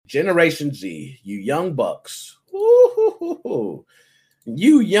Generation Z, you young bucks. Woo-hoo-hoo-hoo.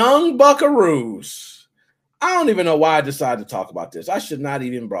 You young buckaroos. I don't even know why I decided to talk about this. I should not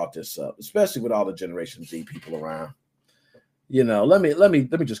even brought this up, especially with all the Generation Z people around. You know, let me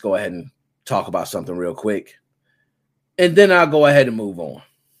just go ahead and talk about something real quick. And then I'll go ahead and move on.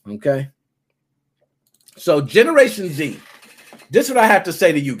 Okay. So Generation Z, this is what I have to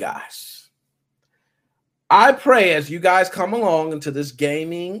say to you guys. I pray as you guys come along into this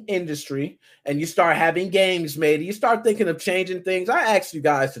gaming industry and you start having games made, and you start thinking of changing things, I ask you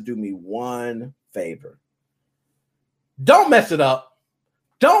guys to do me one favor. Don't mess it up.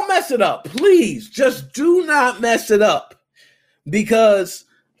 Don't mess it up. Please, just do not mess it up. Because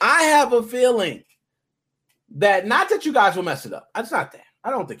I have a feeling that, not that you guys will mess it up. It's not that. I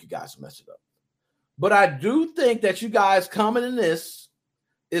don't think you guys will mess it up. But I do think that you guys coming in this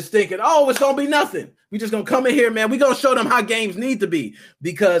is thinking, oh, it's going to be nothing. We just going to come in here, man. We're going to show them how games need to be.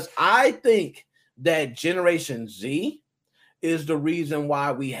 Because I think that Generation Z is the reason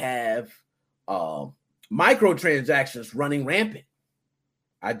why we have microtransactions running rampant.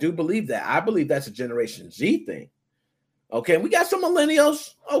 I do believe that. I believe that's a Generation Z thing. Okay, we got some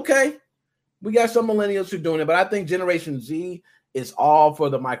millennials. Okay, we got some millennials who are doing it, but I think Generation Z is all for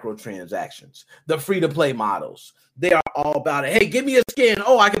the microtransactions, the free-to-play models. They are all about it. Hey, give me a skin.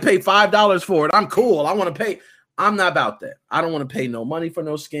 Oh, I can pay $5 for it. I'm cool. I want to pay. I'm not about that. I don't want to pay no money for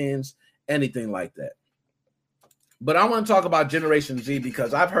no skins, anything like that. But I want to talk about Generation Z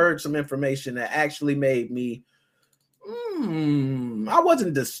because I've heard some information that actually made me, I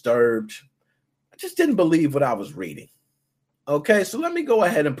wasn't disturbed. I just didn't believe what I was reading. Okay, so let me go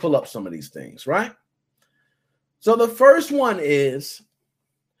ahead and pull up some of these things, right? So the first one is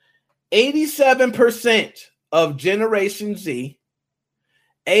 87% of Generation Z,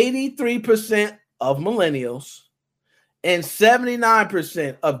 83% of millennials, and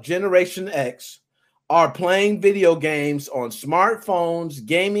 79% of Generation X are playing video games on smartphones,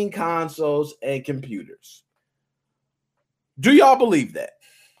 gaming consoles, and computers. Do y'all believe that?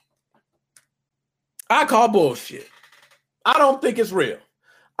 I call bullshit. I don't think it's real.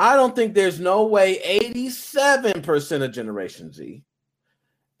 I don't think there's no way 87% of Generation Z,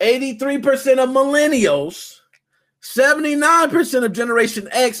 83% of millennials, 79% of Generation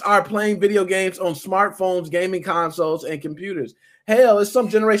X are playing video games on smartphones, gaming consoles, and computers. Hell, there's some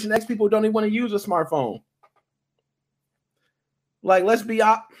Generation X people who don't even want to use a smartphone. Like, let's be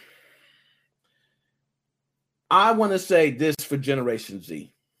honest. I want to say this for Generation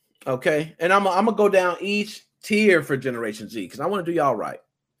Z, okay? And I'm going to go down each tier for Generation Z because I want to do y'all right.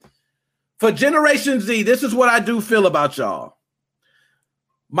 For Generation Z, this is what I do feel about y'all.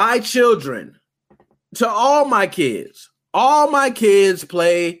 My children, to all my kids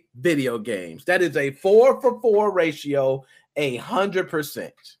play video games. That is a 4-for-4 ratio,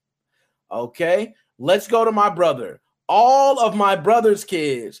 100%. Okay, let's go to my brother. All of my brother's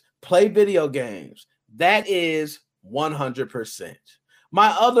kids play video games. That is 100%.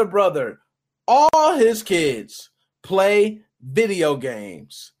 My other brother, all his kids play video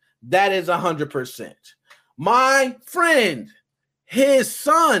games. That is 100%. My friend, his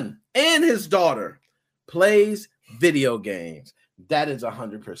son and his daughter plays video games. That is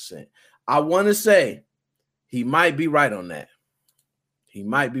 100%. I want to say he might be right on that. He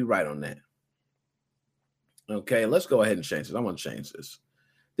might be right on that. Okay, let's go ahead and change this. I want to change this.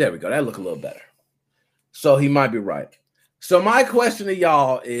 There we go. That look a little better. So he might be right. So my question to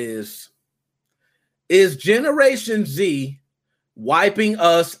y'all is Generation Z wiping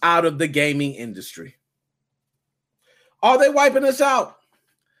us out of the gaming industry? Are they wiping us out?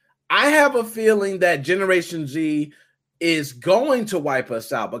 I have a feeling that Generation Z is going to wipe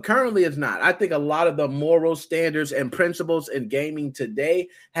us out, but currently it's not. I think a lot of the moral standards and principles in gaming today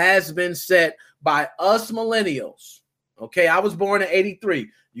has been set by us millennials. Okay, I was born in 83.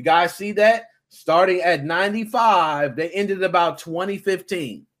 You guys see that? Starting at 95, they ended about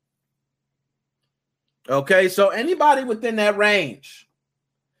 2015. Okay, so anybody within that range,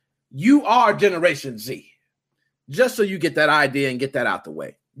 you are Generation Z. Just so you get that idea and get that out the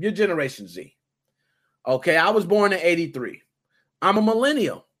way. You're Generation Z. Okay, I was born in 83. I'm a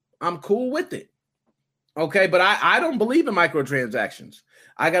millennial. I'm cool with it. Okay, but I don't believe in microtransactions.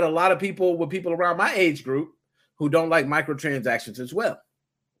 I got a lot of people around my age group who don't like microtransactions as well.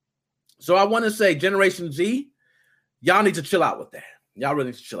 So I want to say Generation Z, y'all need to chill out with that. Y'all really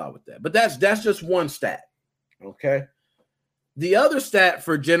need to chill out with that. But that's just one stat, okay? The other stat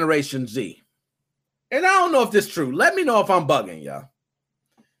for Generation Z, and I don't know if this is true. Let me know if I'm bugging, y'all.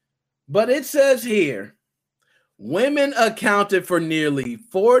 But it says here, women accounted for nearly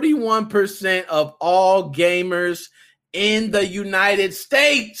 41% of all gamers in the United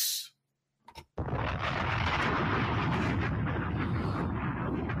States.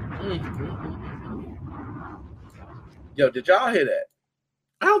 Yo, did y'all hear that?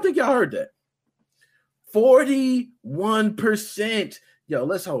 I don't think y'all heard that. 41%. Yo,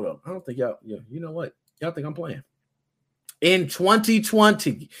 let's hold up. I don't think y'all, you know what? Y'all think I'm playing. In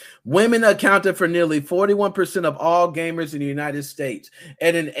 2020, women accounted for nearly 41% of all gamers in the United States.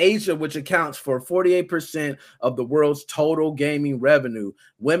 And in Asia, which accounts for 48% of the world's total gaming revenue,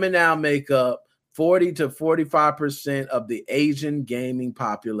 women now make up 40 to 45% of the Asian gaming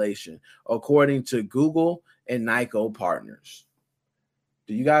population, according to Google and Nyko Partners.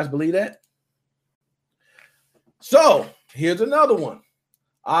 Do you guys believe that? So here's another one.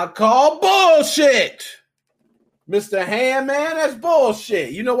 I call bullshit. Mr. Handman, that's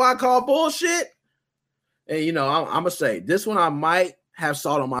bullshit. You know why I call bullshit? And, you know, I'm going to say this one I might have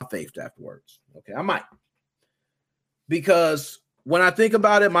salt on my face afterwards. Okay, I might. Because when I think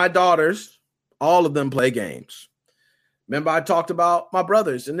about it, my daughters, all of them play games. Remember, I talked about my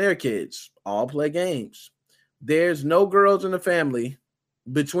brothers and their kids all play games. There's no girls in the family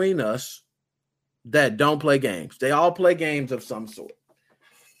between us that don't play games. They all play games of some sort.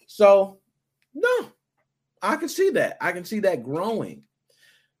 So, no, I can see that. I can see that growing.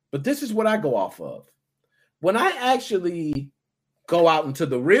 But this is what I go off of. When I actually go out into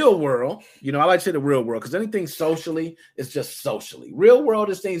the real world, you know, I like to say the real world because anything socially is just socially. Real world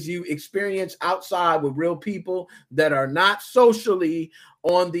is things you experience outside with real people that are not socially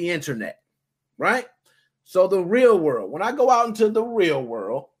on the internet, right? So the real world, when I go out into the real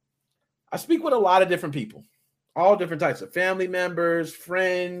world, I speak with a lot of different people, all different types of family members,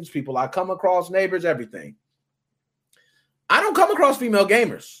 friends, people I come across, neighbors, everything. I don't come across female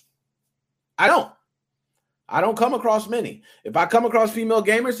gamers. I don't come across many. If I come across female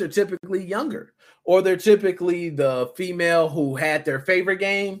gamers, they're typically younger, or they're typically the female who had their favorite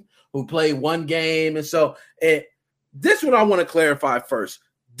game, who played one game. And so this one I want to clarify first.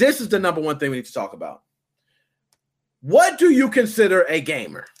 This is the number one thing we need to talk about. What do you consider a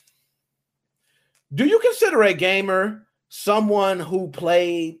gamer? Do you consider a gamer someone who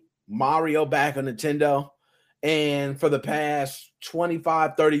played Mario back on Nintendo and for the past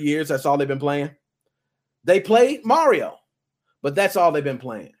 25, 30 years, that's all they've been playing? They played Mario, but that's all they've been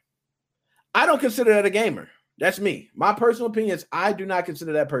playing. I don't consider that a gamer. That's me. My personal opinion is I do not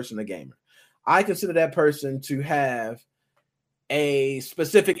consider that person a gamer. I consider that person to have a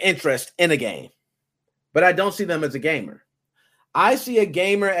specific interest in a game, but I don't see them as a gamer. I see a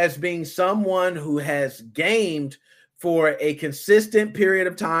gamer as being someone who has gamed for a consistent period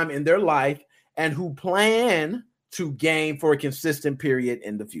of time in their life and who plan to game for a consistent period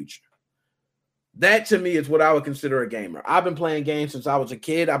in the future. That to me is what I would consider a gamer. I've been playing games since I was a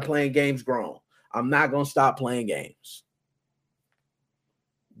kid. I'm playing games grown. I'm not going to stop playing games.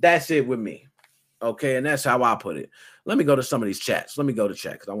 That's it with me. Okay, and that's how I put it. Let me go to some of these chats. Let me go to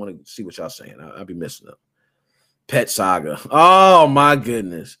chat because I want to see what y'all saying. I'll be missing them. Pet Saga. Oh, my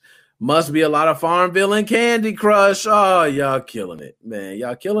goodness. Must be a lot of Farmville and Candy Crush. Oh, y'all killing it, man.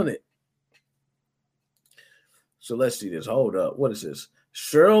 Y'all killing it. So let's see this. Hold up. What is this?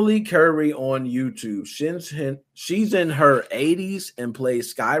 Shirley Curry on YouTube. She's in her 80s and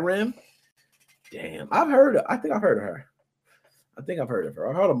plays Skyrim. Damn. I think I've heard of her.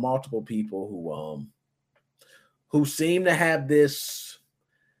 I've heard of multiple people who seem to have this,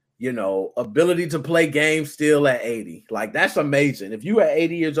 you know, ability to play games still at 80. Like, that's amazing. If you at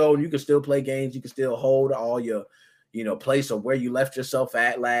 80 years old and you can still play games, you can still hold all your, you know, place of where you left yourself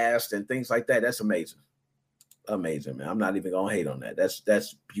at last and things like that. That's amazing. Amazing, man. I'm not even gonna hate on that.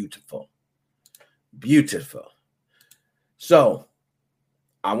 That's beautiful. Beautiful. So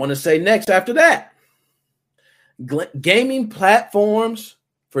I want to say next after that, gaming platforms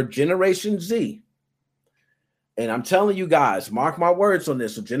for Generation Z. And I'm telling you guys, mark my words on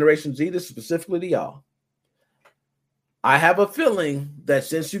this. So Generation Z, this is specifically to y'all. I have a feeling that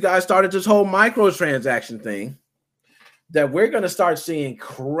since you guys started this whole microtransaction thing, that we're going to start seeing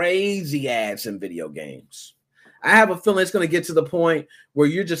crazy ads in video games. I have a feeling it's going to get to the point where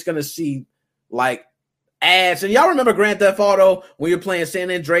you're just going to see like ads. And y'all remember Grand Theft Auto when you're playing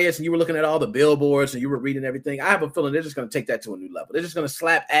San Andreas and you were looking at all the billboards and you were reading everything? I have a feeling they're just going to take that to a new level. They're just going to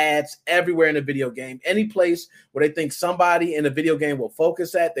slap ads everywhere in the video game. Any place where they think somebody in the video game will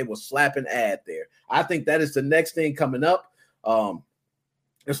focus at, they will slap an ad there. I think that is the next thing coming up,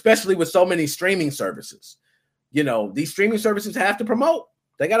 especially with so many streaming services. You know, these streaming services have to promote.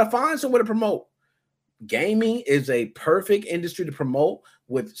 They got to find somewhere to promote. Gaming is a perfect industry to promote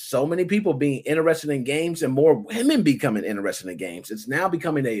with so many people being interested in games and more women becoming interested in games. It's now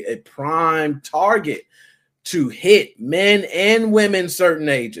becoming a prime target to hit men and women certain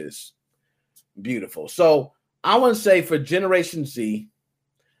ages. Beautiful. So I want to say for Generation Z,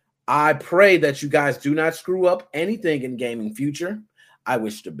 I pray that you guys do not screw up anything in gaming future. I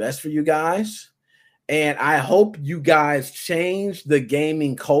wish the best for you guys. And I hope you guys change the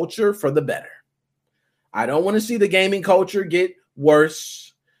gaming culture for the better. I don't want to see the gaming culture get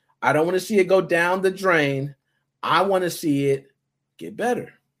worse. I don't want to see it go down the drain. I want to see it get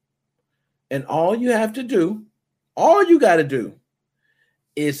better. And all you have to do, all you got to do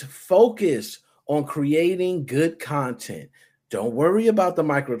is focus on creating good content. Don't worry about the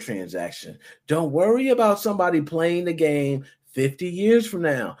microtransaction. Don't worry about somebody playing the game 50 years from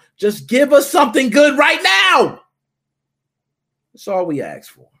now. Just give us something good right now. That's all we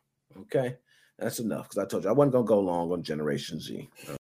ask for. Okay? That's enough because I told you I wasn't going to go long on Generation Z.